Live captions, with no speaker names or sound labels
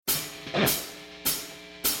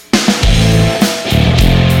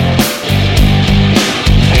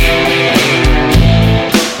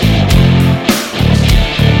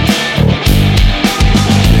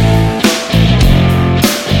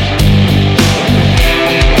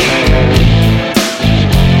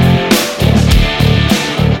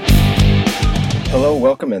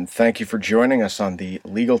welcome and thank you for joining us on the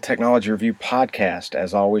Legal Technology Review podcast.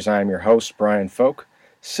 As always, I am your host, Brian Folk,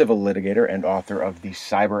 civil litigator and author of the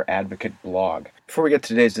Cyber Advocate blog. Before we get to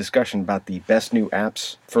today's discussion about the best new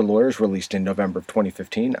apps for lawyers released in November of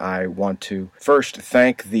 2015, I want to first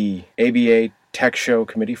thank the ABA Tech Show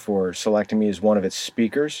Committee for selecting me as one of its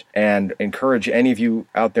speakers and encourage any of you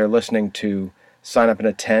out there listening to sign up and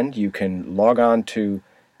attend. You can log on to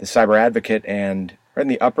the Cyber Advocate, and right in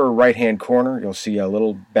the upper right-hand corner, you'll see a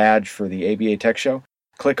little badge for the ABA Tech Show.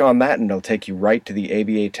 Click on that, and it'll take you right to the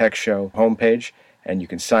ABA Tech Show homepage, and you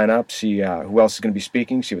can sign up, see who else is going to be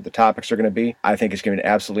speaking, see what the topics are going to be. I think it's going to be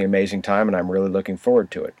an absolutely amazing time, and I'm really looking forward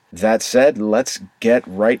to it. That said, let's get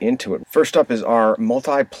right into it. First up is our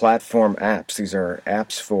multi-platform apps. These are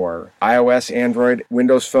apps for iOS, Android,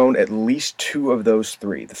 Windows Phone, at least two of those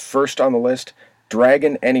three. The first on the list,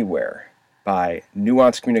 Dragon Anywhere, by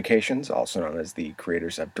Nuance Communications, also known as the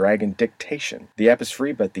creators of Dragon Dictation. The app is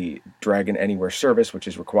free, but the Dragon Anywhere service, which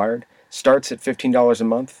is required, starts at $15 a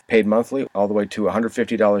month, paid monthly, all the way to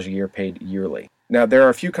 $150 a year, paid yearly. Now, there are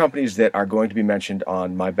a few companies that are going to be mentioned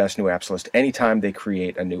on my best new apps list anytime they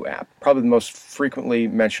create a new app. Probably the most frequently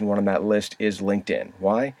mentioned one on that list is LinkedIn.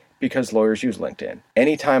 Why? Because lawyers use LinkedIn.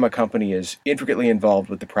 Anytime a company is intricately involved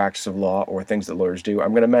with the practice of law or things that lawyers do, I'm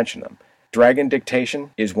going to mention them. Dragon Dictation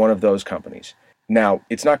is one of those companies. Now,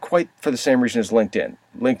 it's not quite for the same reason as LinkedIn.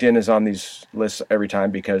 LinkedIn is on these lists every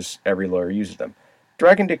time because every lawyer uses them.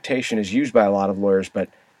 Dragon Dictation is used by a lot of lawyers, but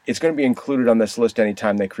it's going to be included on this list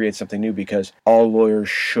anytime they create something new because all lawyers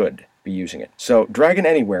should be using it. So Dragon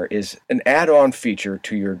Anywhere is an add-on feature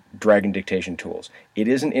to your Dragon Dictation tools. It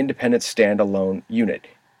is an independent standalone unit.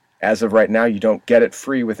 As of right now, you don't get it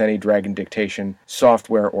free with any Dragon Dictation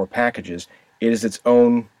software or packages. It is its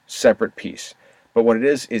own separate piece. But what it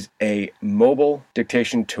is a mobile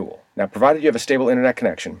dictation tool. Now, provided you have a stable internet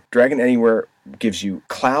connection, Dragon Anywhere gives you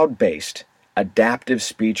cloud-based adaptive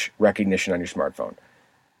speech recognition on your smartphone.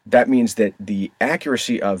 That means that the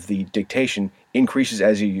accuracy of the dictation increases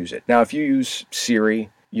as you use it. Now, if you use Siri,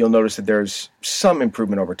 you'll notice that there's some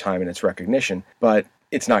improvement over time in its recognition, but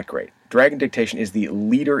it's not great. Dragon Dictation is the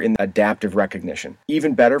leader in adaptive recognition.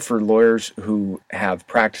 Even better for lawyers who have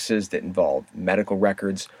practices that involve medical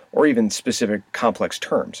records or even specific complex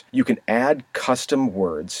terms. You can add custom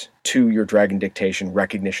words to your Dragon Dictation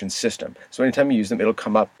recognition system. So anytime you use them, it'll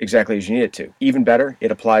come up exactly as you need it to. Even better,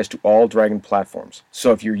 it applies to all Dragon platforms.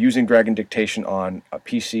 So if you're using Dragon Dictation on a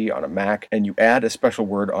PC, on a Mac, and you add a special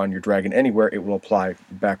word on your Dragon Anywhere, it will apply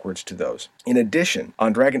backwards to those. In addition,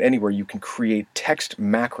 on Dragon Anywhere, you can create text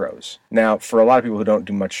macros. Now, for a lot of people who don't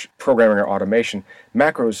do much programming or automation,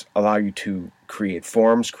 macros allow you to create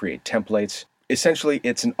forms, create templates. Essentially,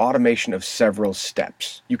 it's an automation of several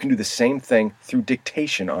steps. You can do the same thing through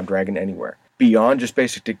dictation on Dragon Anywhere. Beyond just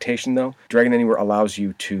basic dictation, though, Dragon Anywhere allows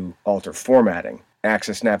you to alter formatting,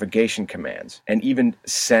 access navigation commands, and even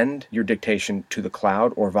send your dictation to the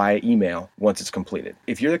cloud or via email once it's completed.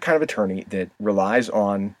 If you're the kind of attorney that relies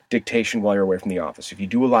on dictation while you're away from the office, if you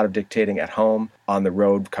do a lot of dictating at home, on the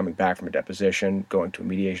road, coming back from a deposition, going to a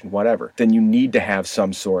mediation, whatever, then you need to have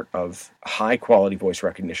some sort of high-quality voice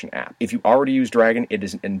recognition app. If you already use Dragon, it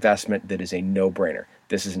is an investment that is a no-brainer.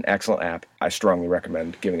 This is an excellent app. I strongly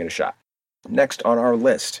recommend giving it a shot. Next on our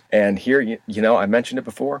list, and here, you know, I mentioned it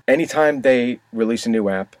before, anytime they release a new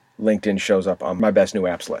app, LinkedIn shows up on my best new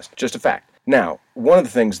apps list. Just a fact. Now, one of the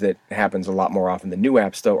things that happens a lot more often than new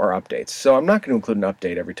apps, though, are updates. So I'm not going to include an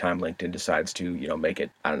update every time LinkedIn decides to, make it,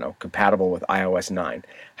 compatible with iOS 9.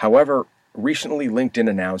 However, recently LinkedIn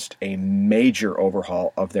announced a major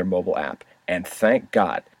overhaul of their mobile app, and thank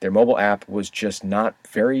God, their mobile app was just not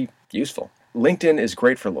very useful. LinkedIn is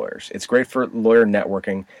great for lawyers. It's great for lawyer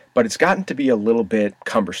networking, but it's gotten to be a little bit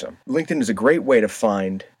cumbersome. LinkedIn is a great way to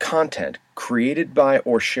find content created by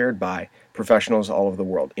or shared by professionals all over the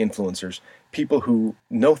world, influencers, people who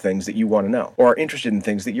know things that you want to know or are interested in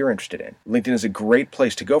things that you're interested in. LinkedIn is a great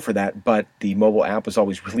place to go for that, but the mobile app was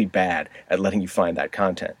always really bad at letting you find that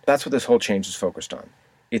content. That's what this whole change is focused on.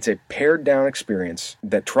 It's a pared-down experience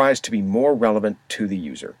that tries to be more relevant to the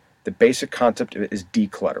user. The basic concept of it is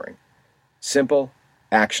decluttering. Simple,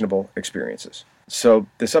 actionable experiences. So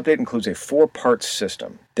this update includes a 4-part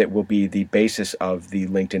system that will be the basis of the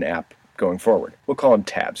LinkedIn app going forward. We'll call them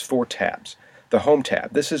tabs, 4 tabs. The Home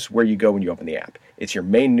tab, this is where you go when you open the app. It's your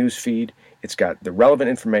main news feed. It's got the relevant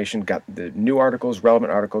information, got the new articles,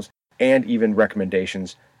 relevant articles, and even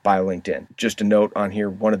recommendations by LinkedIn. Just a note on here,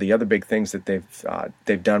 one of the other big things that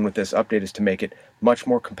they've done with this update is to make it much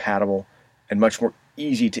more compatible and much more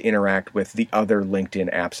easy to interact with the other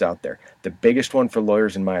LinkedIn apps out there. The biggest one for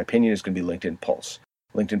lawyers, in my opinion, is going to be LinkedIn Pulse.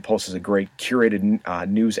 LinkedIn Pulse is a great curated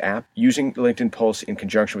news app. Using LinkedIn Pulse in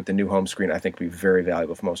conjunction with the new home screen, I think, would be very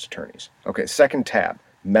valuable for most attorneys. Okay, second tab,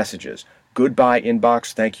 messages. Goodbye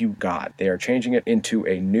inbox, thank you God. They are changing it into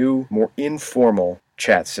a new, more informal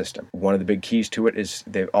chat system. One of the big keys to it is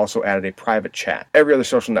they've also added a private chat. Every other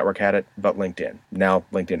social network had it but LinkedIn. Now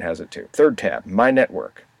LinkedIn has it too. Third tab, My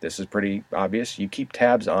Network. This is pretty obvious. You keep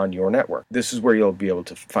tabs on your network. This is where you'll be able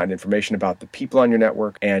to find information about the people on your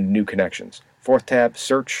network and new connections. Fourth tab,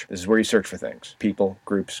 search. This is where you search for things. People,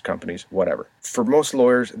 groups, companies, whatever. For most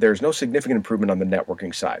lawyers, there's no significant improvement on the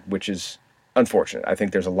networking side, which is unfortunate. I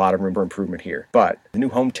think there's a lot of room for improvement here. But the new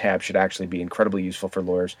Home tab should actually be incredibly useful for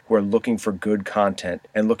lawyers who are looking for good content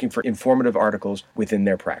and looking for informative articles within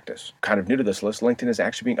their practice. Kind of new to this list, LinkedIn is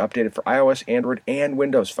actually being updated for iOS, Android, and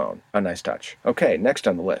Windows Phone. A nice touch. Okay, next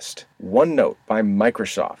on the list, OneNote by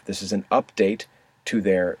Microsoft. This is an update to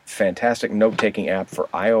their fantastic note-taking app for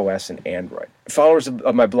iOS and Android. Followers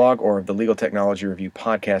of my blog or of the Legal Technology Review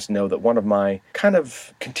podcast know that one of my kind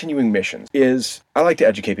of continuing missions is I like to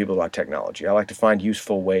educate people about technology. I like to find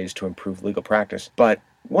useful ways to improve legal practice, but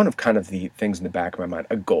one of kind of the things in the back of my mind,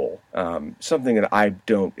 a goal, something that I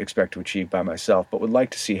don't expect to achieve by myself, but would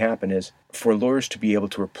like to see happen is for lawyers to be able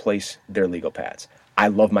to replace their legal pads. I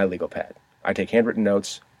love my legal pad. I take handwritten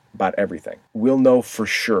notes about everything. We'll know for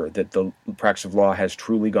sure that the practice of law has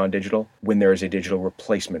truly gone digital when there is a digital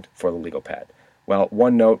replacement for the legal pad. Well,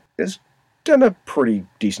 OneNote has done a pretty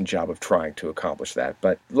decent job of trying to accomplish that,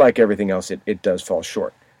 but like everything else, it does fall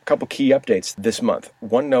short. A couple key updates this month.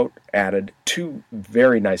 OneNote added 2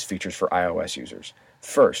 very nice features for iOS users.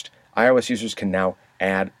 First, iOS users can now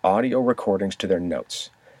add audio recordings to their notes.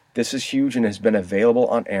 This is huge and has been available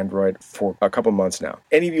on Android for a couple months now.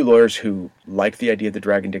 Any of you lawyers who like the idea of the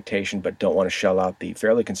Dragon Dictation but don't want to shell out the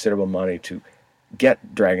fairly considerable money to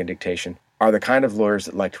get Dragon Dictation are the kind of lawyers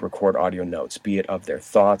that like to record audio notes, be it of their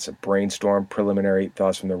thoughts, a brainstorm, preliminary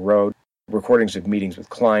thoughts from the road, recordings of meetings with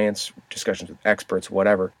clients, discussions with experts,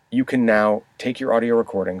 whatever. You can now take your audio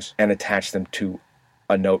recordings and attach them to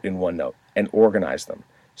a note in OneNote and organize them.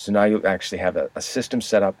 So now you actually have a system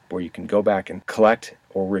set up where you can go back and collect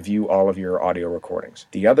or review all of your audio recordings.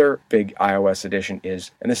 The other big iOS addition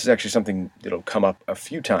is, and this is actually something that'll come up a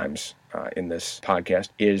few times in this podcast,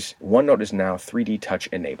 is OneNote is now 3D Touch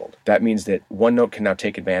enabled. That means that OneNote can now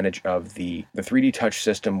take advantage of the 3D Touch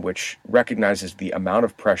system, which recognizes the amount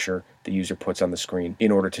of pressure the user puts on the screen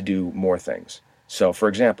in order to do more things. So, for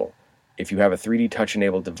example, if you have a 3D Touch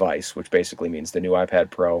enabled device, which basically means the new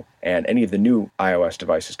iPad Pro and any of the new iOS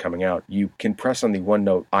devices coming out, you can press on the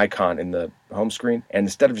OneNote icon in the home screen, and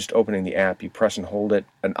instead of just opening the app, you press and hold it.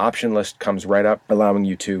 An option list comes right up, allowing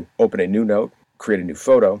you to open a new note, create a new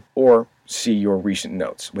photo, or see your recent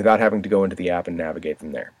notes without having to go into the app and navigate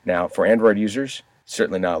from there. Now, for Android users,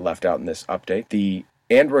 certainly not left out in this update, the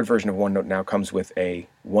Android version of OneNote now comes with a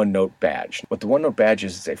OneNote badge. What the OneNote badge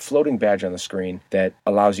is a floating badge on the screen that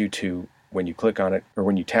allows you to, when you click on it or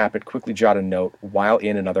when you tap it, quickly jot a note while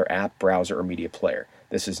in another app, browser, or media player.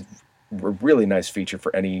 This is a really nice feature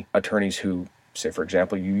for any attorneys who, say, for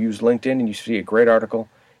example, you use LinkedIn and you see a great article,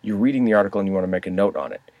 you're reading the article and you want to make a note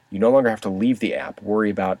on it. You no longer have to leave the app, worry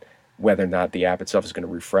about whether or not the app itself is going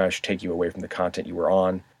to refresh, take you away from the content you were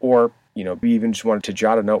on, or you even just wanted to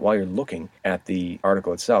jot a note while you're looking at the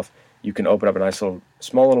article itself. You can open up a nice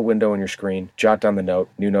small little window on your screen, jot down the note,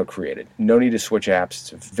 new note created. No need to switch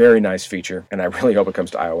apps. It's a very nice feature, and I really hope it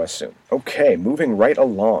comes to iOS soon. Okay, moving right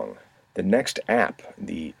along. The next app,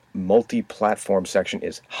 the multi-platform section,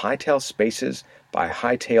 is Hightail Spaces by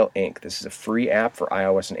Hightail Inc. This is a free app for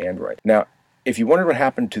iOS and Android. Now, if you wondered what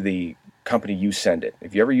happened to the company YouSendIt,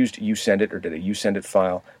 if you ever used YouSendIt or did a YouSendIt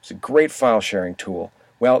file, it's a great file sharing tool.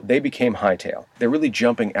 Well, they became Hightail. They're really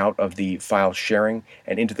jumping out of the file sharing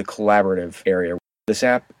and into the collaborative area. This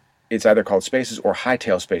app, it's either called Spaces or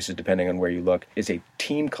Hightail Spaces, depending on where you look, is a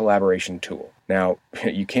team collaboration tool. Now,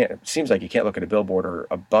 it seems like you can't look at a billboard or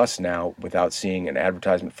a bus now without seeing an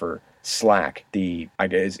advertisement for Slack.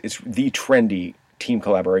 It's the trendy team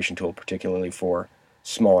collaboration tool, particularly for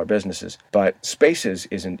smaller businesses. But Spaces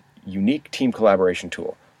is a unique team collaboration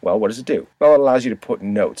tool. Well, what does it do? Well, it allows you to put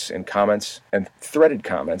notes and comments and threaded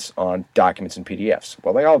comments on documents and PDFs.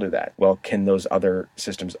 Well, they all do that. Well, can those other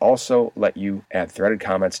systems also let you add threaded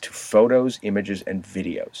comments to photos, images, and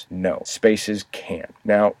videos? No. Spaces can.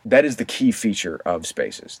 Now, that is the key feature of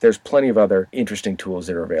Spaces. There's plenty of other interesting tools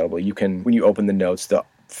that are available. You can, when you open the notes, the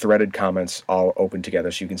threaded comments all open together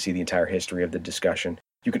so you can see the entire history of the discussion.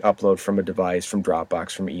 You can upload from a device, from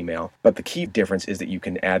Dropbox, from email. But the key difference is that you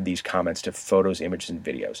can add these comments to photos, images, and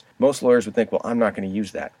videos. Most lawyers would think, well, I'm not going to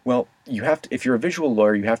use that. Well, you have to, if you're a visual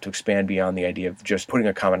lawyer, you have to expand beyond the idea of just putting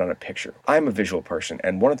a comment on a picture. I'm a visual person,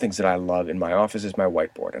 and one of the things that I love in my office is my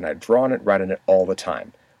whiteboard, and I draw on it, write on it all the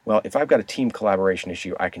time. Well, if I've got a team collaboration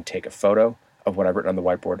issue, I can take a photo of what I've written on the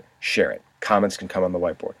whiteboard, share it. Comments can come on the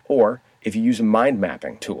whiteboard. Or if you use a mind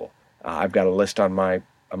mapping tool, I've got a list on my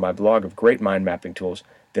blog of great mind mapping tools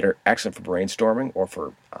that are excellent for brainstorming or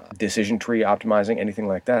for decision tree optimizing, anything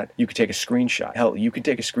like that. You could take a screenshot. Hell, you could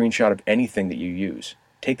take a screenshot of anything that you use.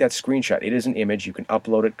 Take that screenshot. It is an image. You can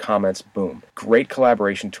upload it, comments, boom. Great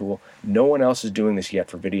collaboration tool. No one else is doing this yet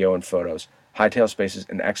for video and photos. Hightail Space is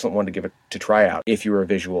an excellent one to give it to try out if you're a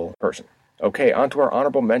visual person. Okay, on to our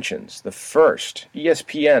honorable mentions. The first,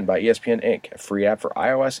 ESPN by ESPN Inc., a free app for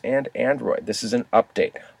iOS and Android. This is an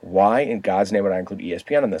update. Why in God's name would I include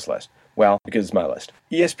ESPN on this list? Well, because it's my list.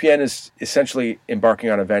 ESPN is essentially embarking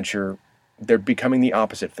on a venture. They're becoming the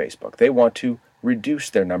opposite Facebook. They want to reduce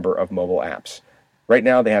their number of mobile apps. Right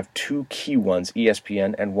now, they have two key ones,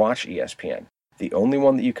 ESPN and Watch ESPN. The only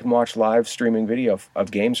one that you can watch live streaming video of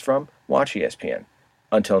games from, Watch ESPN.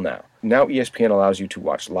 Until now. Now ESPN allows you to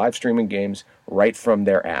watch live streaming games right from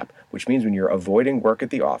their app, which means when you're avoiding work at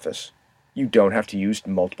the office, you don't have to use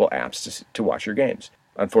multiple apps to watch your games.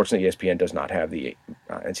 Unfortunately, ESPN does not have the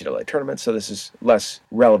NCAA tournament, so this is less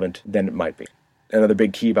relevant than it might be. Another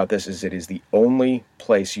big key about this is it is the only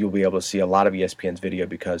place you'll be able to see a lot of ESPN's video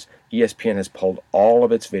because ESPN has pulled all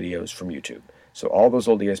of its videos from YouTube. So all those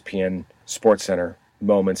old ESPN SportsCenter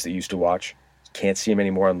moments that you used to watch, can't see them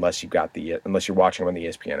anymore unless you're watching them on the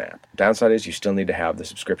ESPN app. Downside is you still need to have the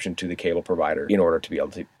subscription to the cable provider in order to be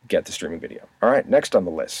able to get the streaming video. All right, next on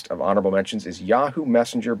the list of honorable mentions is Yahoo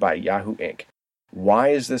Messenger by Yahoo Inc.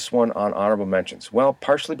 Why is this one on honorable mentions? Well,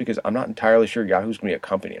 partially because I'm not entirely sure Yahoo's going to be a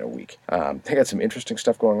company in a week. They got some interesting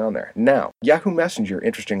stuff going on there. Now, Yahoo Messenger,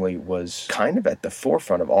 interestingly, was kind of at the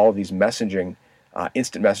forefront of all of these messaging,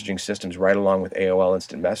 instant messaging systems right along with AOL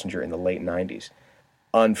Instant Messenger in the late 90s.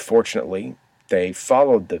 Unfortunately, they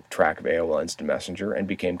followed the track of AOL Instant Messenger and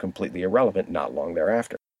became completely irrelevant not long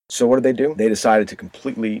thereafter. So what did they do? They decided to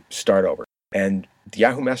completely start over. And the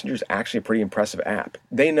Yahoo Messenger is actually a pretty impressive app.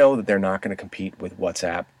 They know that they're not going to compete with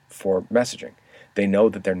WhatsApp for messaging. They know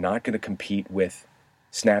that they're not going to compete with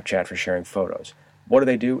Snapchat for sharing photos. What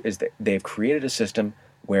do? Is that they've created a system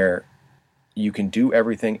where you can do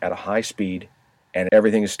everything at a high speed and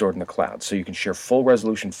everything is stored in the cloud. So you can share full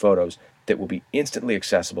resolution photos that will be instantly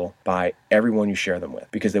accessible by everyone you share them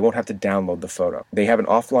with because they won't have to download the photo. They have an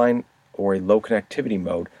offline or a low connectivity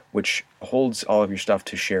mode which holds all of your stuff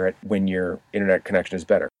to share it when your internet connection is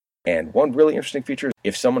better. And one really interesting feature is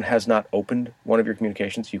if someone has not opened one of your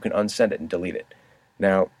communications, you can unsend it and delete it.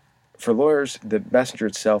 Now, for lawyers, the Messenger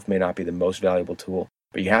itself may not be the most valuable tool,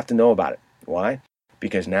 but you have to know about it. Why?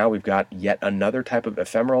 Because now we've got yet another type of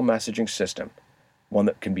ephemeral messaging system, one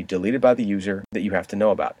that can be deleted by the user that you have to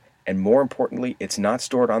know about. And more importantly, it's not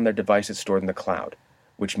stored on their device, it's stored in the cloud,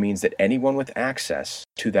 which means that anyone with access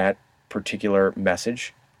to that particular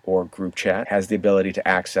message or group chat has the ability to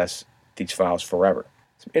access these files forever.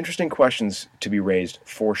 Some interesting questions to be raised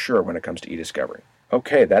for sure when it comes to e-discovery.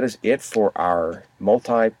 Okay, that is it for our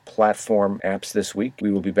multi-platform apps this week.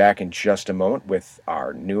 We will be back in just a moment with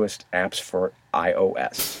our newest apps for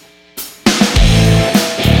iOS.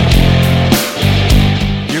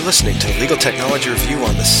 You're listening to the Legal Technology Review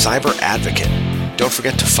on the Cyber Advocate. Don't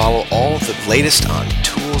forget to follow all the latest on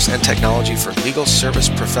tools and technology for legal service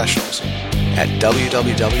professionals at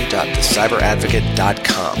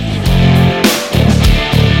www.thecyberadvocate.com.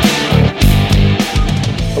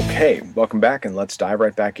 Okay, welcome back and let's dive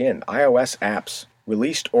right back in. iOS apps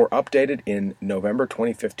released or updated in November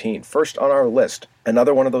 2015. First on our list,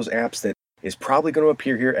 another one of those apps that is probably going to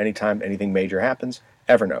appear here anytime anything major happens,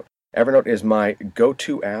 Evernote. Evernote is my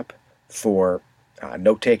go-to app for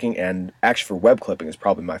note-taking, and actually for web clipping is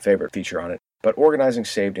probably my favorite feature on it, but organizing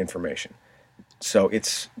saved information. So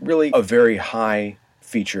it's really a very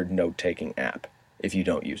high-featured note-taking app if you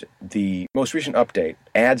don't use it. The most recent update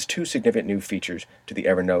adds two significant new features to the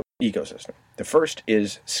Evernote ecosystem. The first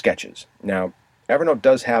is Sketches. Now, Evernote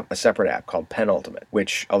does have a separate app called Penultimate,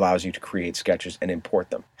 which allows you to create sketches and import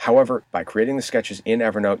them. However, by creating the sketches in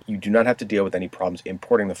Evernote, you do not have to deal with any problems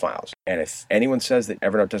importing the files. And if anyone says that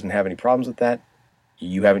Evernote doesn't have any problems with that,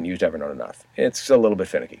 you haven't used Evernote enough. It's a little bit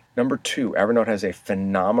finicky. Number two, Evernote has a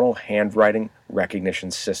phenomenal handwriting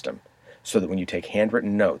recognition system, so that when you take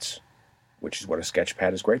handwritten notes, which is what a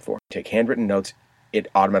sketchpad is great for, take handwritten notes, it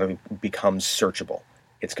automatically becomes searchable.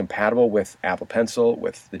 It's compatible with Apple Pencil,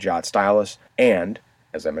 with the Jot Stylus, and,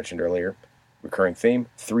 as I mentioned earlier, recurring theme,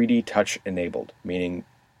 3D touch enabled, meaning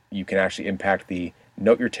you can actually impact the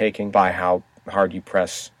note you're taking by how hard you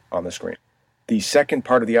press on the screen. The second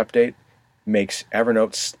part of the update makes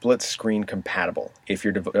Evernote split screen compatible if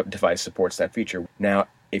your device supports that feature. Now,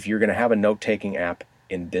 if you're going to have a note-taking app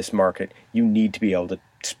in this market, you need to be able to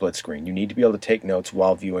split screen. You need to be able to take notes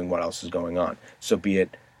while viewing what else is going on. So be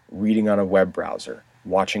it reading on a web browser,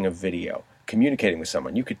 watching a video, communicating with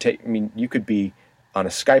someone. You could be on a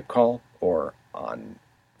Skype call or on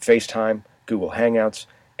FaceTime, Google Hangouts,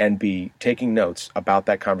 and be taking notes about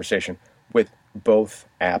that conversation with both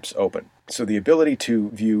apps open. So the ability to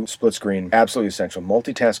view split screen, absolutely essential.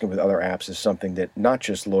 Multitasking with other apps is something that not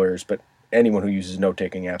just lawyers, but anyone who uses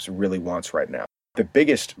note-taking apps really wants right now. The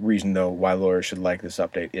biggest reason, though, why lawyers should like this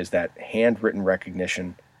update is that handwritten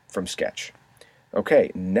recognition from Sketch.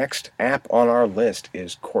 Okay, next app on our list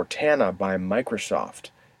is Cortana by Microsoft.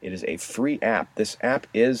 It is a free app. This app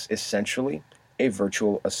is essentially a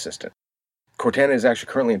virtual assistant. Cortana is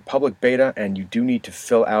actually currently in public beta, and you do need to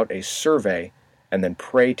fill out a survey and then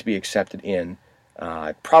pray to be accepted in.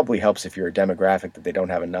 It probably helps if you're a demographic that they don't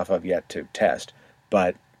have enough of yet to test.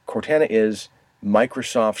 But Cortana is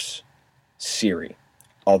Microsoft's Siri,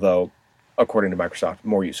 although, according to Microsoft,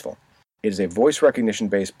 more useful. It is a voice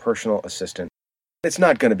recognition-based personal assistant. It's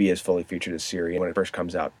not going to be as fully featured as Siri when it first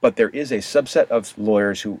comes out, but there is a subset of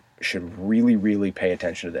lawyers who should really, really pay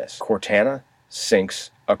attention to this. Cortana syncs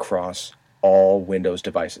across all Windows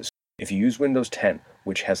devices. If you use Windows 10,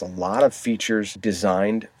 which has a lot of features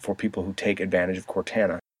designed for people who take advantage of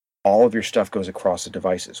Cortana, all of your stuff goes across the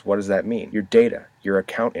devices. What does that mean? Your data, your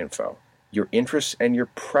account info, your interests, and your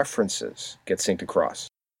preferences get synced across.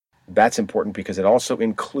 That's important because it also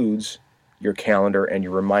includes your calendar and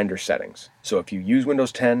your reminder settings. So if you use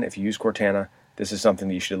Windows 10, if you use Cortana, this is something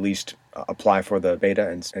that you should at least apply for the beta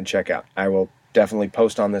and check out. I will definitely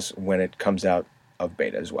post on this when it comes out of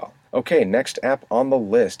beta as well. Okay, next app on the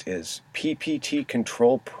list is PPT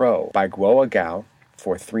Control Pro by Guo Gao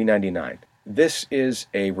for $3.99. This is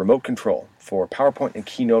a remote control for PowerPoint and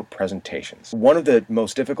Keynote presentations. One of the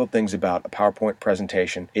most difficult things about a PowerPoint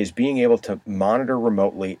presentation is being able to monitor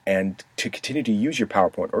remotely and to continue to use your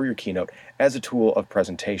PowerPoint or your Keynote as a tool of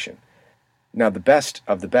presentation. Now, the best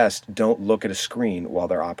of the best don't look at a screen while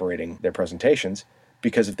they're operating their presentations,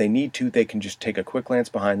 because if they need to, they can just take a quick glance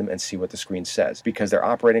behind them and see what the screen says, because they're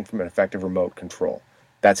operating from an effective remote control.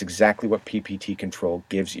 That's exactly what PPT Control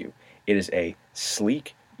gives you. It is a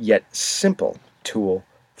sleek yet simple tool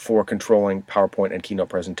for controlling PowerPoint and Keynote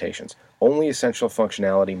presentations. Only essential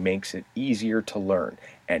functionality makes it easier to learn.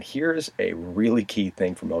 And here's a really key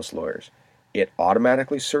thing for most lawyers. It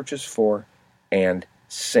automatically searches for and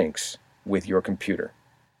syncs with your computer.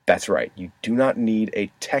 That's right, you do not need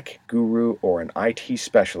a tech guru or an IT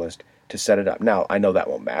specialist to set it up. Now, I know that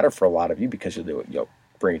won't matter for a lot of you because you'll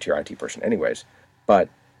bring it to your IT person anyways, but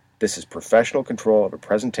this is professional control of a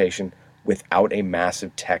presentation without a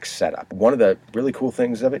massive tech setup. One of the really cool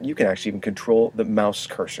things of it, you can actually even control the mouse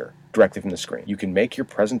cursor directly from the screen. You can make your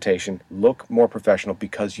presentation look more professional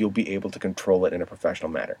because you'll be able to control it in a professional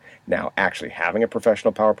manner. Now, actually having a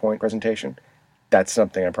professional PowerPoint presentation, that's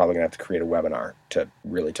something I'm probably going to have to create a webinar to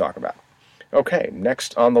really talk about. Okay,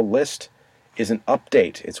 next on the list is an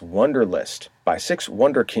update. It's Wunderlist by Six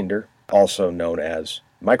Wunderkinder, also known as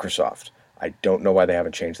Microsoft. I don't know why they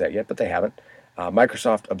haven't changed that yet, but they haven't.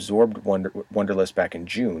 Microsoft absorbed Wunderlist back in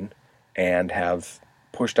June and have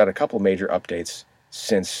pushed out a couple major updates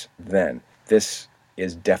since then. This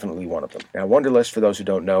is definitely one of them. Now, Wunderlist, for those who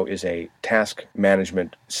don't know, is a task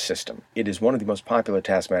management system. It is one of the most popular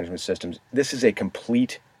task management systems. This is a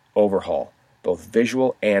complete overhaul, both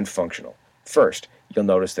visual and functional. First, you'll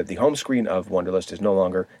notice that the home screen of Wunderlist is no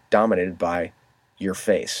longer dominated by your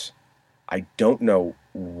face. I don't know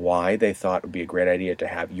why they thought it would be a great idea to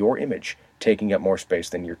have your image taking up more space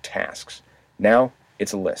than your tasks. Now,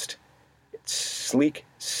 it's a list. It's sleek,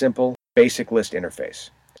 simple, basic list interface.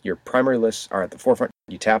 Your primary lists are at the forefront.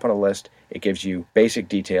 You tap on a list, it gives you basic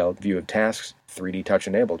detailed view of tasks, 3D touch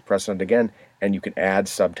enabled. Press on it again, and you can add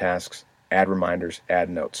subtasks, add reminders, add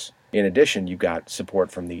notes. In addition, you've got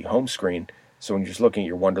support from the home screen, so when you're just looking at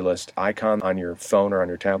your Wunderlist icon on your phone or on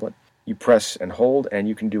your tablet, you press and hold, and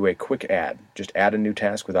you can do a quick add. Just add a new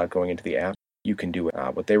task without going into the app. You can do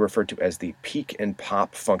what they refer to as the peek and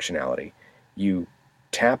pop functionality. You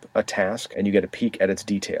tap a task, and you get a peek at its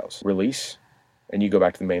details. Release, and you go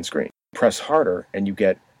back to the main screen. Press harder, and you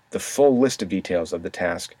get the full list of details of the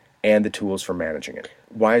task and the tools for managing it.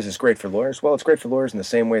 Why is this great for lawyers? Well, it's great for lawyers in the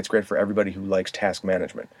same way it's great for everybody who likes task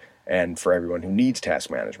management and for everyone who needs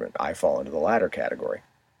task management. I fall into the latter category.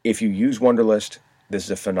 If you use Wunderlist, this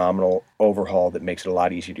is a phenomenal overhaul that makes it a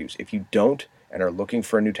lot easier to use. If you don't and are looking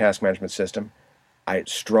for a new task management system, I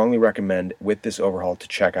strongly recommend with this overhaul to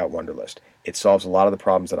check out Wunderlist. It solves a lot of the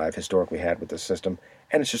problems that I've historically had with this system,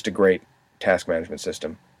 and it's just a great task management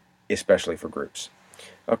system, especially for groups.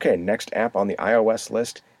 Okay, next app on the iOS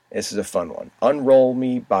list. This is a fun one. Unroll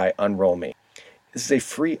Me by Unroll Me. This is a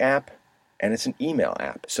free app, and it's an email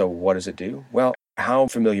app. So what does it do? Well, how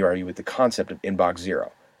familiar are you with the concept of Inbox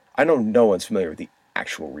Zero? I know no one's familiar with the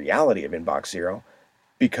actual reality of Inbox Zero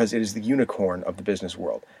because it is the unicorn of the business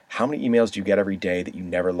world. How many emails do you get every day that you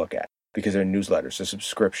never look at because they're newsletters or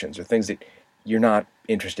subscriptions or things that you're not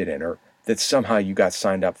interested in or that somehow you got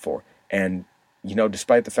signed up for? And,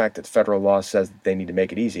 despite the fact that federal law says that they need to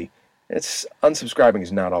make it easy, unsubscribing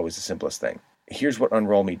is not always the simplest thing. Here's what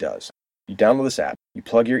Unroll Me does. You download this app, you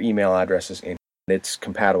plug your email addresses in. It's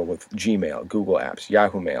compatible with Gmail, Google Apps,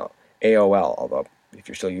 Yahoo Mail, AOL, although if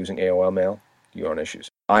you're still using AOL Mail, you own issues,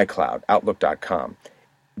 iCloud, Outlook.com.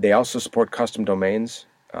 They also support custom domains.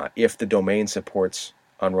 If the domain supports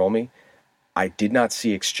Unroll Me, I did not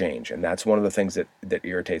see Exchange, and that's one of the things that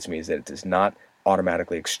irritates me is that it does not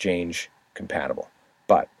automatically Exchange compatible.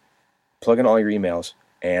 But plug in all your emails,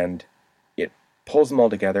 and it pulls them all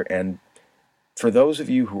together, and for those of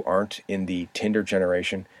you who aren't in the Tinder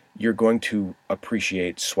generation, you're going to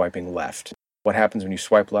appreciate swiping left. What happens when you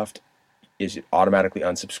swipe left is it automatically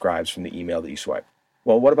unsubscribes from the email that you swipe.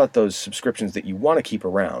 Well, what about those subscriptions that you want to keep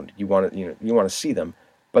around? You want to see them,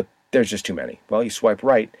 but there's just too many. Well, you swipe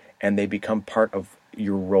right, and they become part of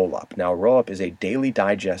your roll-up. Now, roll-up is a daily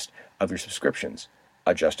digest of your subscriptions,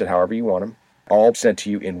 adjusted however you want them, all sent to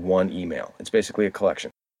you in one email. It's basically a collection.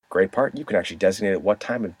 Great part, you can actually designate at what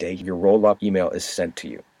time of day your roll-up email is sent to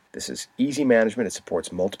you. This is easy management. It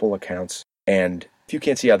supports multiple accounts. And if you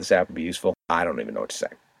can't see how this app would be useful, I don't even know what to say.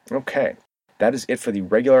 Okay, that is it for the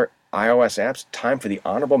regular iOS apps. Time for the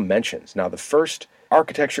honorable mentions. Now, the first,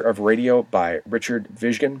 Architecture of Radio by Richard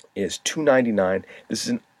Vizgen, is $2.99.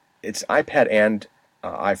 It's iPad and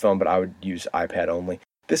iPhone, but I would use iPad only.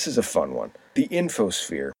 This is a fun one. The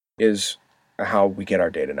infosphere is how we get our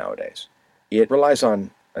data nowadays. It relies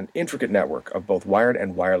on an intricate network of both wired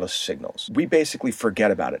and wireless signals. We basically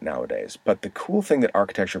forget about it nowadays, but the cool thing that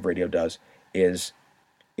Architecture of Radio does is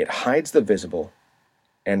it hides the visible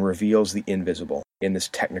and reveals the invisible in this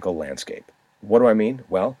technical landscape. What do I mean?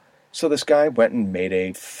 Well, so this guy went and made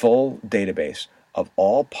a full database of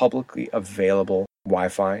all publicly available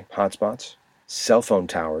Wi-Fi hotspots, cell phone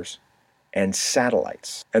towers, and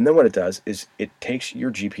satellites. And then what it does is it takes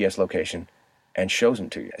your GPS location and shows them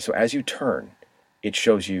to you. So as you turn, it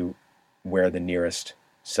shows you where the nearest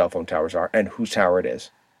cell phone towers are and whose tower it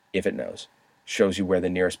is, if it knows. Shows you where the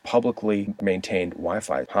nearest publicly maintained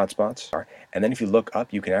Wi-Fi hotspots are. And then if you look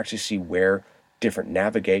up, you can actually see where different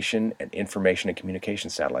navigation and information and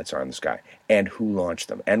communication satellites are in the sky and who launched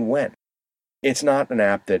them and when. It's not an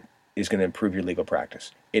app that is going to improve your legal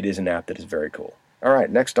practice. It is an app that is very cool. All right,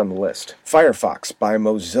 next on the list, Firefox by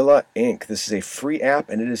Mozilla Inc. This is a free app,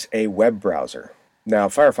 and it is a web browser. Now,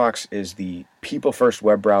 Firefox is the people-first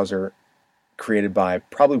web browser created by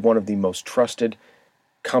probably one of the most trusted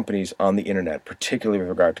companies on the internet, particularly with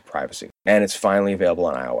regard to privacy, and it's finally available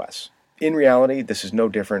on iOS. In reality, this is no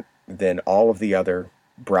different than all of the other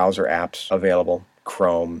browser apps available,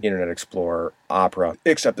 Chrome, Internet Explorer, Opera,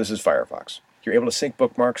 except this is Firefox. You're able to sync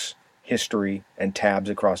bookmarks, history, and tabs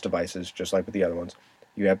across devices, just like with the other ones.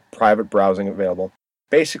 You have private browsing available.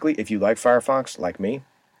 Basically, if you like Firefox, like me,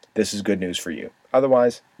 this is good news for you.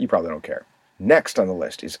 Otherwise, you probably don't care. Next on the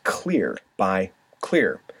list is Clear by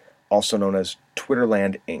Clear, also known as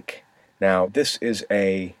Twitterland Inc. Now, this is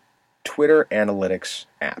a Twitter analytics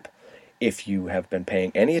app. If you have been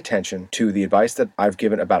paying any attention to the advice that I've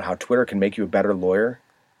given about how Twitter can make you a better lawyer,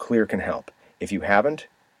 Clear can help. If you haven't,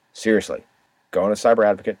 seriously, go on a Cyber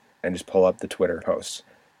Advocate and just pull up the Twitter posts.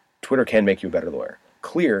 Twitter can make you a better lawyer.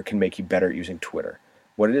 Clear can make you better using Twitter.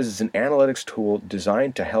 What it is an analytics tool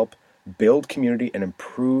designed to help build community and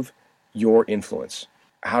improve your influence.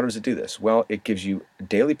 How does it do this? Well, it gives you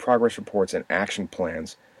daily progress reports and action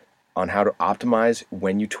plans on how to optimize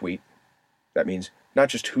when you tweet. That means not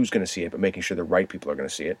just who's going to see it, but making sure the right people are going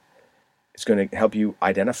to see it. It's going to help you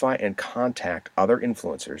identify and contact other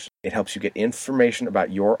influencers. It helps you get information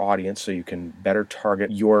about your audience so you can better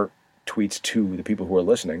target your tweets to the people who are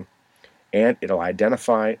listening. And it'll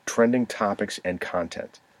identify trending topics and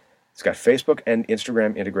content. It's got Facebook and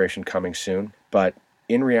Instagram integration coming soon, but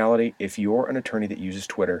in reality, if you're an attorney that uses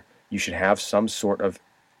Twitter, you should have some sort of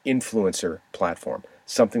influencer platform,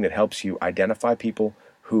 something that helps you identify people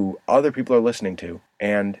who other people are listening to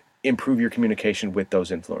and improve your communication with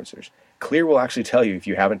those influencers. Clear will actually tell you if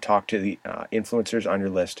you haven't talked to the influencers on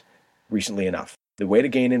your list recently enough. The way to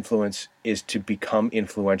gain influence is to become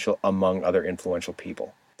influential among other influential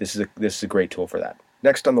people. This is a great tool for that.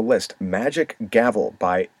 Next on the list, Magic Gavel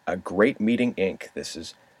by A Great Meeting Inc. This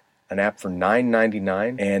is an app for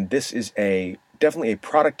 $9.99, and this is definitely a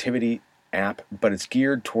productivity app, but it's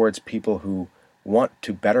geared towards people who want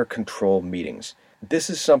to better control meetings.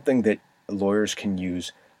 This is something that lawyers can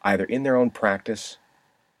use either in their own practice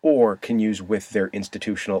or can use with their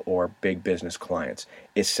institutional or big business clients.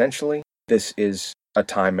 Essentially, this is a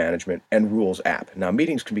time management and rules app. Now,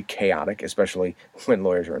 meetings can be chaotic, especially when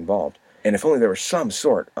lawyers are involved. And if only there was some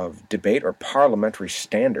sort of debate or parliamentary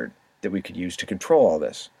standard that we could use to control all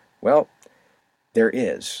this. Well, there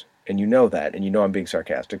is, and you know that, and you know I'm being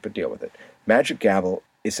sarcastic, but deal with it. Magic Gavel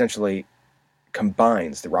essentially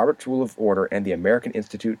combines the Robert's Rule of Order and the American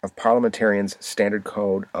Institute of Parliamentarians' Standard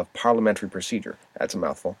Code of Parliamentary Procedure, that's a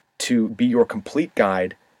mouthful, to be your complete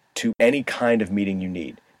guide to any kind of meeting you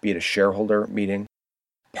need, be it a shareholder meeting,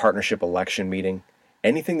 partnership election meeting,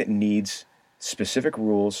 anything that needs specific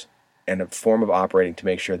rules and a form of operating to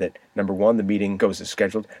make sure that, number one, the meeting goes as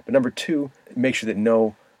scheduled, but number two, make sure that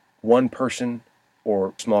no one person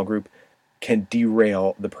or small group can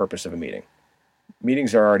derail the purpose of a meeting.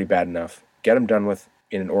 Meetings are already bad enough. Get them done with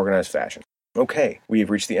in an organized fashion. Okay, we have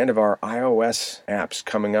reached the end of our iOS apps.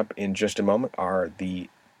 Coming up in just a moment are the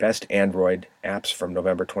best Android apps from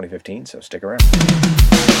November 2015, so stick around.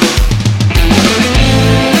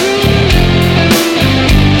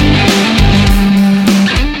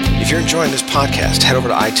 If you're enjoying this podcast, head over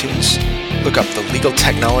to iTunes, look up the Legal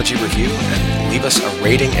Technology Review, and leave us a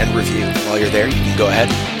rating and review. While you're there, you can go ahead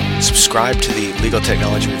and subscribe to the Legal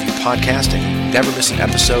Technology Review podcast, and you never miss an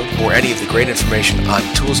episode or any of the great information on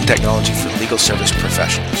tools and technology for legal service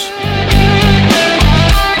professionals.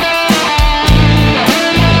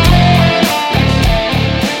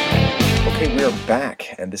 Okay, we are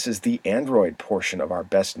back, and this is the Android portion of our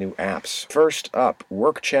best new apps. First up,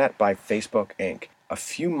 WorkChat by Facebook Inc. A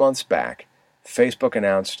few months back, Facebook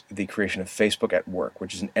announced the creation of Facebook at Work,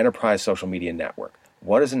 which is an enterprise social media network.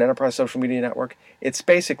 What is an enterprise social media network? It's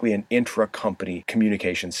basically an intra-company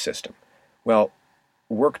communications system. Well,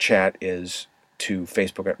 WorkChat is to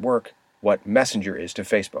Facebook at Work what Messenger is to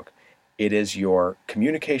Facebook. It is your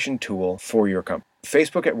communication tool for your company.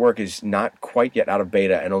 Facebook at Work is not quite yet out of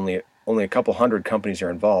beta, and only a couple hundred companies are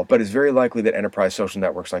involved, but it's very likely that enterprise social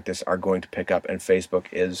networks like this are going to pick up, and Facebook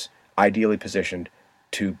is ideally positioned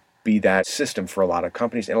to be that system for a lot of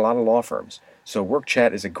companies and a lot of law firms. So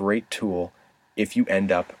WorkChat is a great tool if you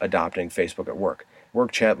end up adopting Facebook at Work.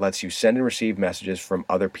 WorkChat lets you send and receive messages from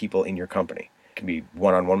other people in your company. It can be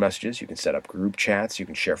one-on-one messages. You can set up group chats. You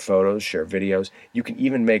can share photos, share videos. You can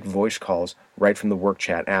even make voice calls right from the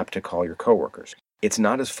WorkChat app to call your coworkers. It's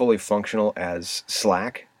not as fully functional as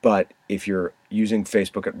Slack, but if you're using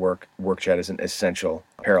Facebook at Work, WorkChat is an essential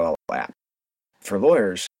parallel app. For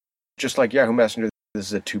lawyers, just like Yahoo Messenger, this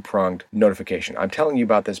is a two-pronged notification. I'm telling you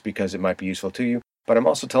about this because it might be useful to you, but I'm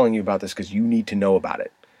also telling you about this because you need to know about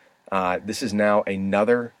it. This is now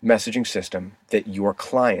another messaging system that your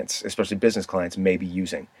clients, especially business clients, may be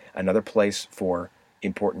using. Another place for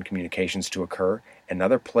important communications to occur.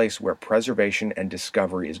 Another place where preservation and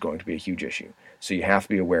discovery is going to be a huge issue. So you have to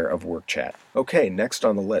be aware of WorkChat. Okay, next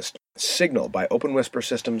on the list. Signal by OpenWhisper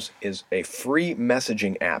Systems is a free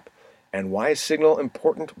messaging app. And why is Signal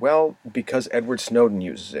important? Well, because Edward Snowden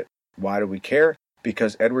uses it. Why do we care?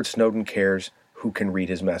 Because Edward Snowden cares who can read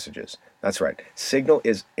his messages. That's right. Signal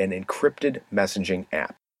is an encrypted messaging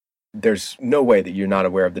app. There's no way that you're not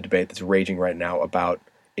aware of the debate that's raging right now about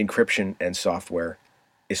encryption and software,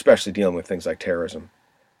 especially dealing with things like terrorism.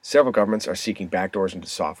 Several governments are seeking backdoors into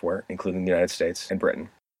software, including the United States and Britain.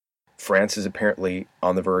 France is apparently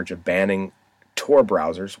on the verge of banning Tor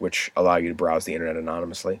browsers, which allow you to browse the internet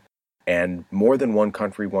anonymously. And more than one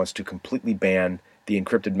country wants to completely ban the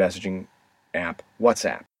encrypted messaging app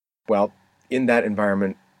WhatsApp. Well, in that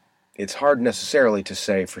environment, it's hard necessarily to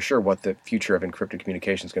say for sure what the future of encrypted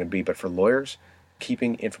communication is going to be, but for lawyers,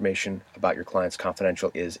 keeping information about your clients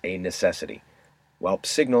confidential is a necessity. Well,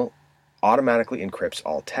 Signal automatically encrypts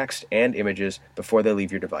all text and images before they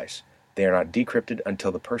leave your device. They are not decrypted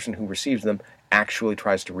until the person who receives them actually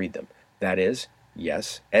tries to read them. That is,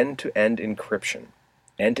 yes, end-to-end encryption.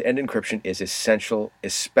 End-to-end encryption is essential,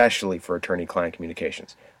 especially for attorney-client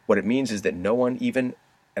communications. What it means is that no one, even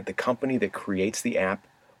at the company that creates the app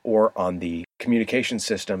or on the communication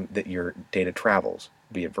system that your data travels,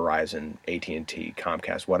 be it Verizon, AT&T,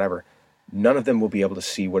 Comcast, whatever, none of them will be able to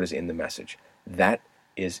see what is in the message. That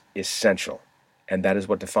is essential, and that is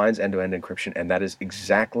what defines end-to-end encryption, and that is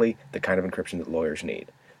exactly the kind of encryption that lawyers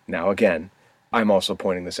need. Now, again, I'm also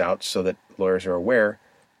pointing this out so that lawyers are aware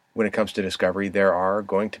when it comes to discovery, there are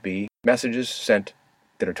going to be messages sent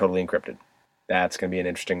that are totally encrypted. That's going to be an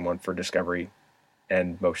interesting one for discovery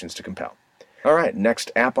and motions to compel. All right,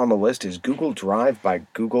 next app on the list is Google Drive by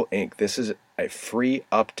Google Inc. This is a free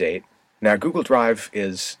update. Now, Google Drive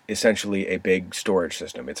is essentially a big storage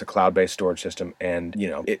system. It's a cloud-based storage system, and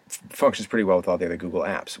it functions pretty well with all the other Google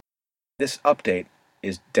apps. This update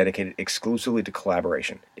is dedicated exclusively to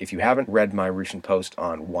collaboration. If you haven't read my recent post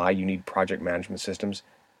on why you need project management systems,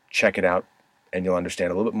 check it out, and you'll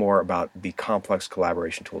understand a little bit more about the complex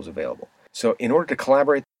collaboration tools available. So in order to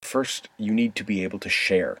collaborate, first you need to be able to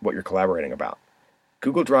share what you're collaborating about.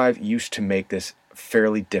 Google Drive used to make this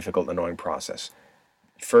fairly difficult, annoying process.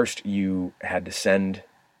 First, you had to send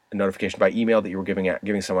a notification by email that you were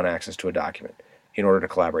giving someone access to a document in order to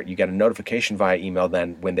collaborate. You got a notification via email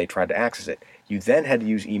then when they tried to access it. You then had to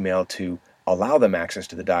use email to allow them access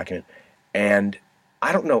to the document, and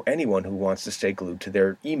I don't know anyone who wants to stay glued to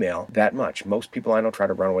their email that much. Most people I know try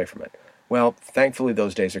to run away from it. Well, thankfully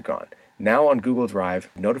those days are gone. Now on Google Drive,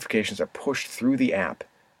 notifications are pushed through the app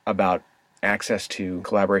about access to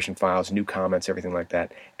collaboration files, new comments, everything like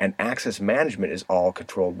that, and access management is all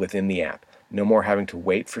controlled within the app. No more having to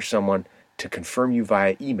wait for someone to confirm you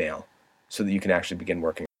via email so that you can actually begin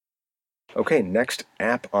working. Okay, next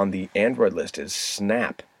app on the Android list is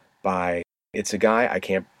Snap by, it's a guy I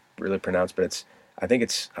can't really pronounce, but I think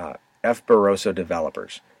it's F. Barroso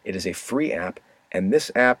Developers. It is a free app, and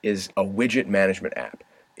this app is a widget management app.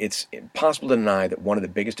 It's impossible to deny that one of the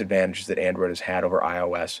biggest advantages that Android has had over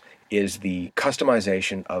iOS is the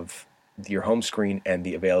customization of your home screen and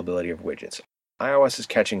the availability of widgets. iOS is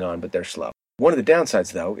catching on, but they're slow. One of the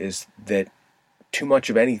downsides, though, is that too much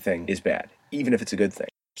of anything is bad, even if it's a good thing.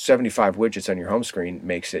 75 widgets on your home screen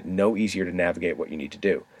makes it no easier to navigate what you need to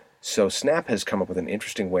do. So Snap has come up with an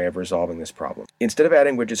interesting way of resolving this problem. Instead of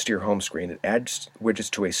adding widgets to your home screen, it adds widgets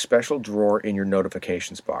to a special drawer in your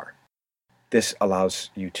notifications bar. This allows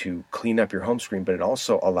you to clean up your home screen, but it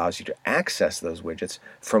also allows you to access those widgets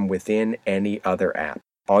from within any other app.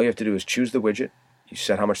 All you have to do is choose the widget, you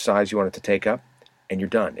set how much size you want it to take up, and you're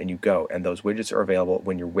done, and you go. And those widgets are available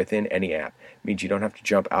when you're within any app. It means you don't have to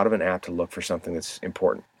jump out of an app to look for something that's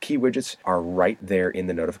important. Key widgets are right there in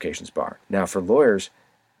the notifications bar. Now, for lawyers,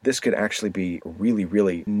 this could actually be a really,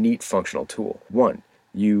 really neat functional tool. One,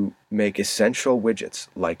 you make essential widgets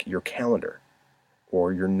like your calendar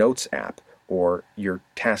or your notes app or your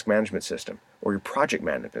task management system or your project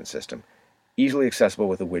management system easily accessible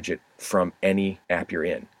with a widget from any app you're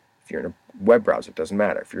in. If you're in a web browser, it doesn't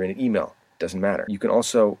matter. If you're in an email, it doesn't matter. You can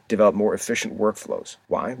also develop more efficient workflows.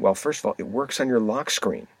 Why? Well, first of all, it works on your lock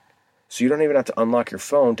screen. So you don't even have to unlock your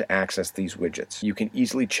phone to access these widgets. You can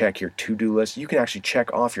easily check your to-do list. You can actually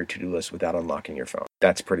check off your to-do list without unlocking your phone.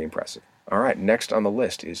 That's pretty impressive. All right, next on the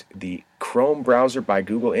list is the Chrome browser by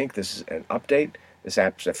Google Inc. This is an update. This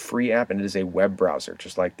app is a free app, and it is a web browser,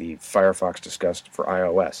 just like the Firefox discussed for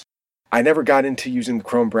iOS. I never got into using the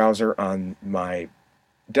Chrome browser on my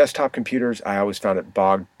desktop computers. I always found it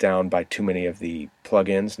bogged down by too many of the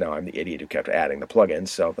plugins. Now, I'm the idiot who kept adding the plugins,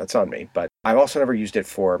 so that's on me. But I've also never used it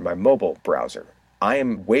for my mobile browser. I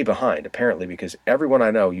am way behind, apparently, because everyone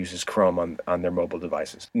I know uses Chrome on their mobile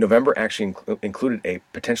devices. November actually included a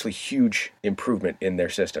potentially huge improvement in their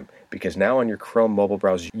system, because now on your Chrome mobile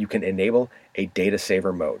browser, you can enable a data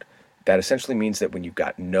saver mode. That essentially means that when you've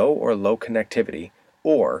got no or low connectivity,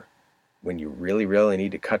 or when you really, really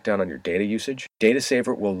need to cut down on your data usage, Data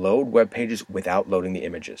Saver will load web pages without loading the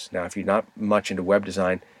images. Now, if you're not much into web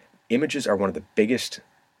design, images are one of the biggest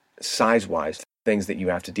size-wise things that you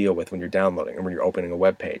have to deal with when you're downloading and when you're opening a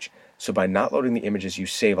web page. So by not loading the images, you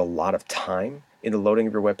save a lot of time in the loading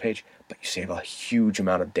of your web page, but you save a huge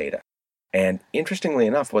amount of data. And interestingly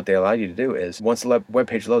enough, what they allow you to do is once the web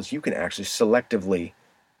page loads, you can actually selectively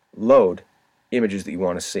load images that you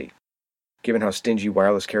want to see. Given how stingy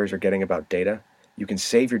wireless carriers are getting about data, you can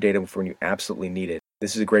save your data for when you absolutely need it.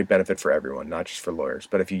 This is a great benefit for everyone, not just for lawyers.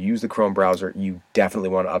 But if you use the Chrome browser, you definitely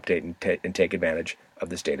want to update and take advantage of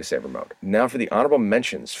this data saver mode. Now for the honorable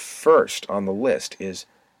mentions. First on the list is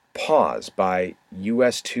Pause by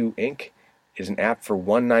US2 Inc. It is an app for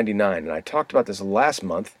 $1.99, and I talked about this last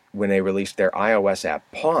month when they released their iOS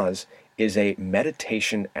app. Pause is a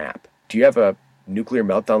meditation app. Do you have a nuclear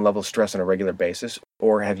meltdown level stress on a regular basis,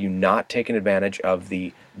 or have you not taken advantage of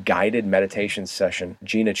the guided meditation session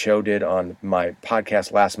Gina Cho did on my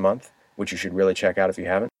podcast last month, which you should really check out if you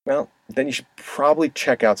haven't? Well, then you should probably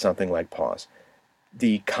check out something like Pause.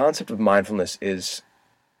 The concept of mindfulness is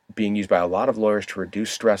being used by a lot of lawyers to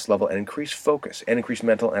reduce stress level and increase focus and increase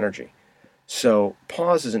mental energy. So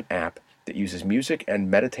Pause is an app that uses music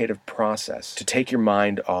and meditative process to take your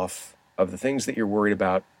mind off of the things that you're worried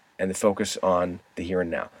about and to focus on the here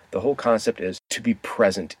and now. The whole concept is to be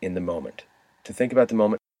present in the moment, to think about the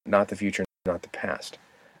moment, not the future, not the past.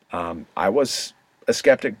 I was a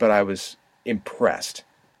skeptic, but I was impressed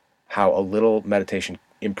how a little meditation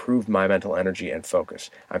improved my mental energy and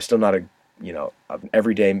focus. I'm still not an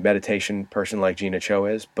everyday meditation person like Gina Cho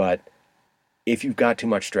is, but if you've got too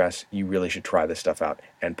much stress, you really should try this stuff out.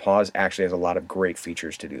 And Pause actually has a lot of great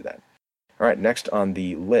features to do that. All right, next on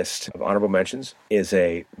the list of honorable mentions is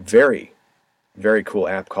a very, very cool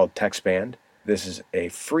app called TextBand. This is a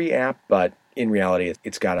free app, but in reality,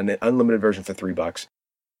 it's got an unlimited version for $3.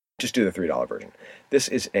 Just do the $3 version. This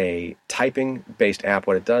is a typing-based app.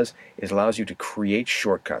 What it does is allows you to create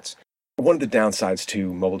shortcuts. One of the downsides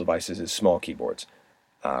to mobile devices is small keyboards,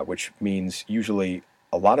 which means usually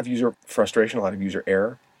a lot of user frustration, a lot of user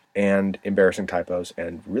error, and embarrassing typos,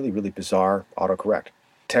 and really, really bizarre autocorrect.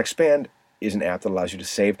 TextBand is an app that allows you to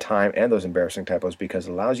save time and those embarrassing typos because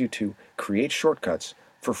it allows you to create shortcuts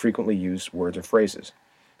for frequently used words or phrases.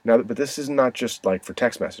 Now, but this is not just like for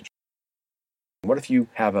text message. What if you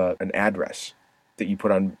have an address that you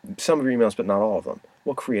put on some of your emails, but not all of them?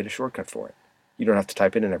 Well, create a shortcut for it. You don't have to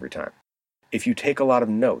type it in every time. If you take a lot of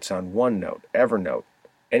notes on OneNote, Evernote,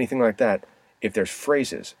 anything like that, if there's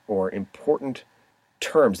phrases or important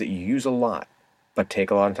terms that you use a lot, but take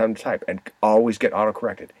a lot of time to type and always get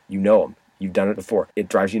autocorrected, you know them. You've done it before. It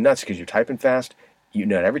drives you nuts because you're typing fast. You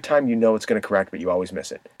know, every time you know it's going to correct, but you always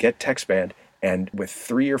miss it. Get TextBand, and with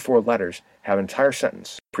 3 or 4 letters, have an entire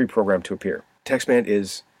sentence pre-programmed to appear. TextBand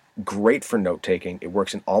is great for note-taking. It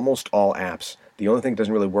works in almost all apps. The only thing it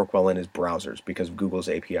doesn't really work well in is browsers because of Google's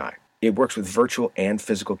API. It works with virtual and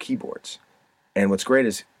physical keyboards. And what's great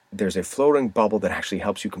is there's a floating bubble that actually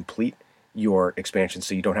helps you complete your expansion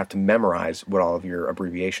so you don't have to memorize what all of your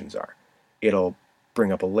abbreviations are. It'll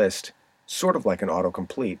bring up a list, sort of like an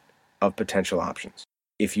autocomplete, of potential options.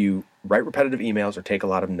 If you write repetitive emails or take a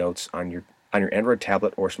lot of notes on your Android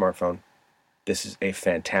tablet or smartphone, this is a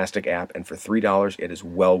fantastic app, and for $3, it is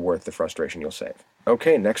well worth the frustration you'll save.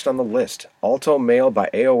 Okay, next on the list, Alto Mail by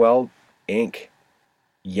AOL Inc.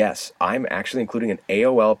 Yes, I'm actually including an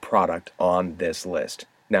AOL product on this list.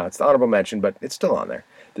 Now, it's the honorable mention, but it's still on there.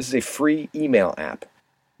 This is a free email app.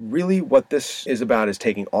 Really, what this is about is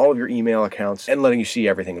taking all of your email accounts and letting you see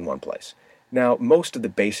everything in one place. Now, most of the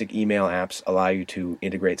basic email apps allow you to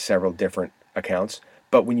integrate several different accounts,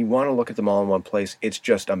 but when you want to look at them all in one place, it's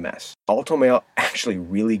just a mess. AltoMail actually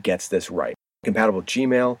really gets this right. Compatible with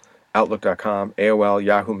Gmail, Outlook.com, AOL,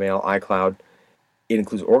 Yahoo Mail, iCloud. It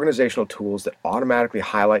includes organizational tools that automatically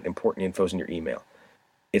highlight important infos in your email.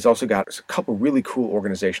 It's also got a couple really cool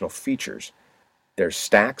organizational features. There's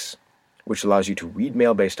Stacks, which allows you to read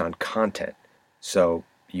mail based on content. So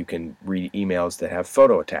you can read emails that have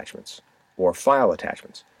photo attachments or file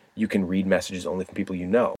attachments. You can read messages only from people you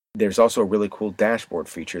know. There's also a really cool dashboard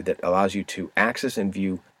feature that allows you to access and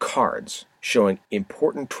view cards showing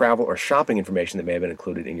important travel or shopping information that may have been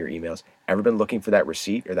included in your emails. Ever been looking for that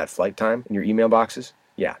receipt or that flight time in your email boxes?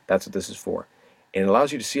 Yeah, that's what this is for. And it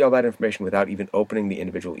allows you to see all that information without even opening the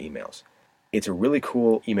individual emails. It's a really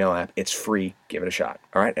cool email app. It's free. Give it a shot.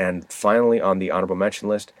 All right, and finally on the honorable mention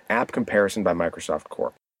list, App Comparison by Microsoft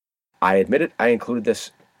Corp. I admit it, I included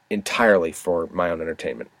this entirely for my own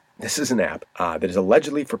entertainment. This is an app that is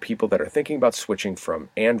allegedly for people that are thinking about switching from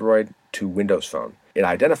Android to Windows Phone. It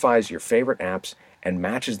identifies your favorite apps and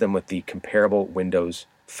matches them with the comparable Windows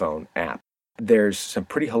Phone app. There's some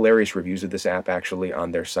pretty hilarious reviews of this app actually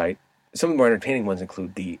on their site. Some of the more entertaining ones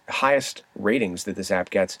include the highest ratings that this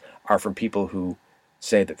app gets are from people who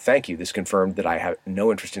say that, thank you, this confirmed that I have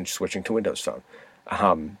no interest in switching to Windows Phone.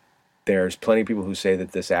 There's plenty of people who say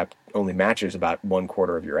that this app only matches about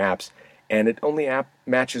 1/4 of your apps, and it only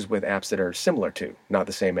matches with apps that are similar to, not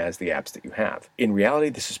the same as the apps that you have. In reality,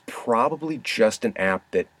 this is probably just an app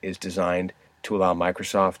that is designed to allow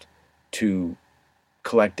Microsoft to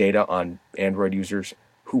collect data on Android users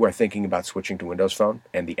who are thinking about switching to Windows Phone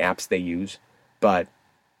and the apps they use, but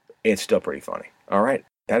it's still pretty funny. All right,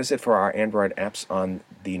 that is it for our Android apps on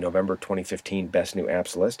the November 2015 Best New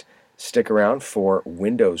Apps list. Stick around for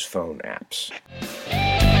Windows Phone apps.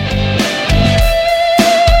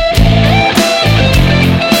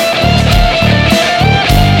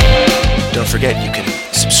 Don't forget, you can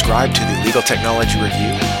subscribe to the Legal Technology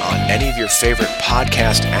Review on any of your favorite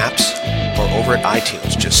podcast apps or over at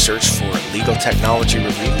iTunes. Just search for Legal Technology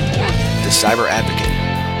Review or The Cyber Advocate.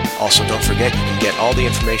 Also, don't forget, you can get all the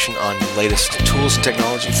information on the latest tools and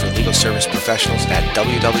technology for legal service professionals at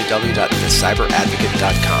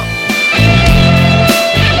www.thecyberadvocate.com.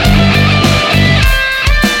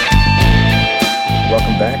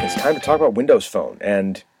 back. It's time to talk about Windows Phone.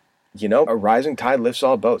 And, a rising tide lifts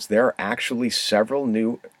all boats. There are actually several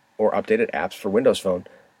new or updated apps for Windows Phone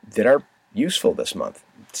that are useful this month.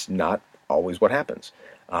 It's not always what happens.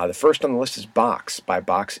 The first on the list is Box by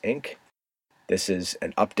Box Inc. This is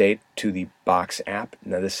an update to the Box app.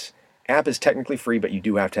 Now, this app is technically free, but you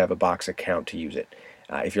do have to have a Box account to use it.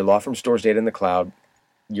 If your law firm stores data in the cloud,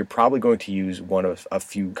 you're probably going to use one of a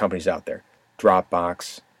few companies out there.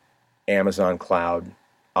 Dropbox, Amazon Cloud,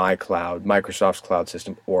 iCloud, Microsoft's cloud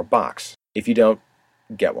system, or Box. If you don't,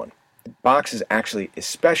 get one. Box is actually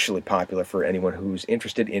especially popular for anyone who's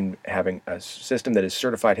interested in having a system that is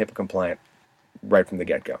certified HIPAA compliant right from the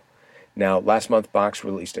get-go. Now, last month, Box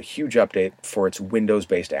released a huge update for its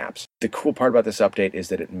Windows-based apps. The cool part about this update is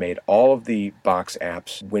that it made all of the Box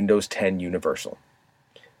apps Windows 10 universal.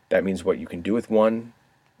 That means what you can do with one,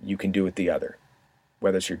 you can do with the other,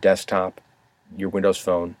 whether it's your desktop, your Windows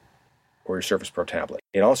Phone, or your Surface Pro tablet.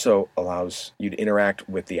 It also allows you to interact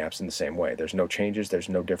with the apps in the same way. There's no changes, there's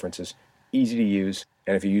no differences, easy to use,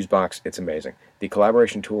 and if you use Box, it's amazing. The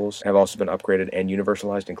collaboration tools have also been upgraded and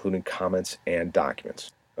universalized, including comments and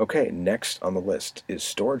documents. Okay, next on the list is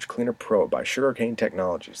Storage Cleaner Pro by Sugarcane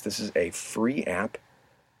Technologies. This is a free app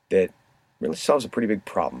that really solves a pretty big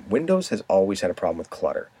problem. Windows has always had a problem with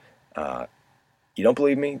clutter. You don't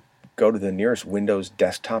believe me? Go to the nearest Windows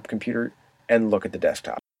desktop computer and look at the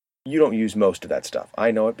desktop. You don't use most of that stuff.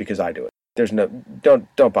 I know it because I do it.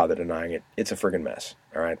 Don't bother denying it. It's a friggin' mess,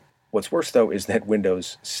 all right? What's worse, though, is that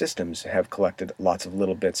Windows systems have collected lots of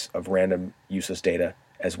little bits of random useless data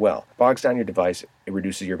as well. Bogs down your device, it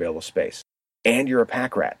reduces your available space. And you're a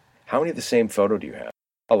pack rat. How many of the same photo do you have?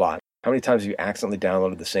 A lot. How many times have you accidentally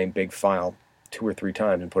downloaded the same big file 2 or 3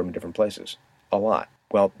 times and put them in different places? A lot.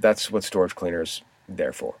 Well, that's what Storage Cleaner is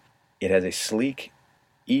there for. It has a sleek,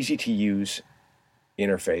 easy-to-use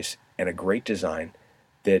interface and a great design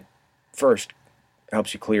that first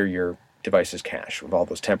helps you clear your device's cache with all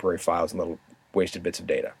those temporary files and little wasted bits of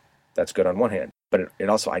data. That's good on one hand, but it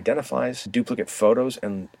also identifies duplicate photos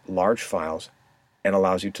and large files and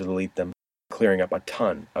allows you to delete them, clearing up a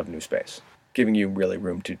ton of new space, giving you really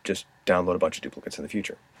room to just download a bunch of duplicates in the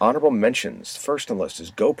future. Honorable mentions. First on the list is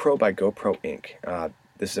GoPro by GoPro Inc.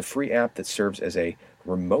 This is a free app that serves as a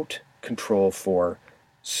remote control for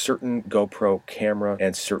certain GoPro camera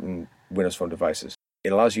and certain Windows Phone devices.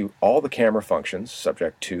 It allows you all the camera functions,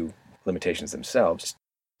 subject to limitations themselves,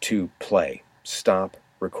 to play, stop,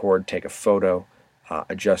 record, take a photo,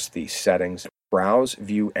 adjust the settings, browse,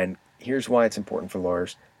 view, and here's why it's important for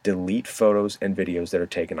lawyers, delete photos and videos that are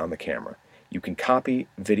taken on the camera. You can copy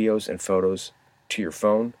videos and photos to your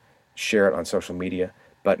phone, share it on social media,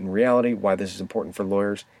 but in reality, why this is important for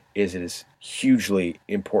lawyers is it is hugely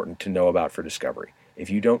important to know about for discovery. If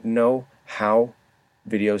you don't know how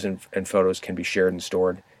videos and photos can be shared and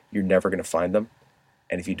stored, you're never going to find them.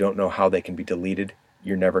 And if you don't know how they can be deleted,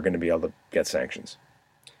 you're never going to be able to get sanctions.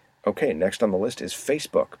 Okay, next on the list is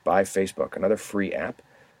Facebook by Facebook, another free app.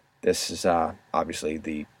 This is obviously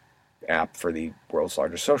the app for the world's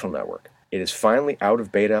largest social network. It is finally out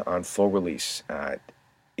of beta on full release. It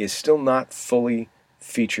is still not fully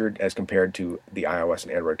featured as compared to the iOS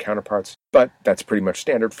and Android counterparts, but that's pretty much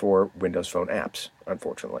standard for Windows Phone apps,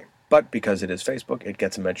 unfortunately. But because it is Facebook, it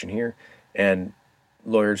gets a mention here, and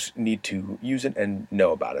lawyers need to use it and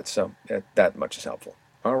know about it, so that much is helpful.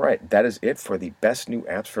 All right, that is it for the best new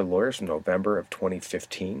apps for lawyers from November of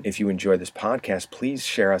 2015. If you enjoyed this podcast, please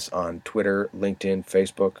share us on Twitter, LinkedIn,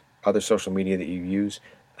 Facebook, other social media that you use.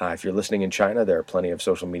 If you're listening in China, there are plenty of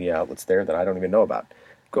social media outlets there that I don't even know about.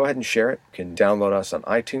 Go ahead and share it. You can download us on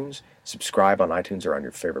iTunes, subscribe on iTunes or on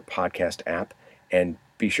your favorite podcast app, and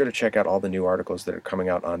be sure to check out all the new articles that are coming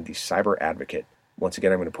out on the Cyber Advocate. Once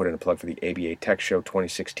again, I'm going to put in a plug for the ABA Tech Show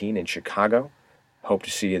 2016 in Chicago. Hope to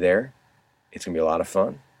see you there. It's going to be a lot of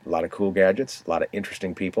fun, a lot of cool gadgets, a lot of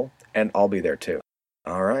interesting people, and I'll be there too.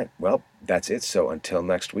 All right, well, that's it. So until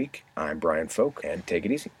next week, I'm Brian Folk, and take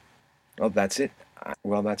it easy. Well, that's it.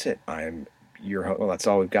 I'm your host. Well, that's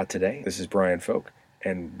all we've got today. This is Brian Folk,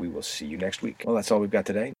 and we will see you next week. Well, that's all we've got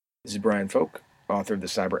today. This is Brian Folk, author of the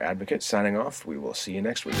Cyber Advocate, signing off. We will see you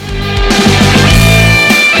next week.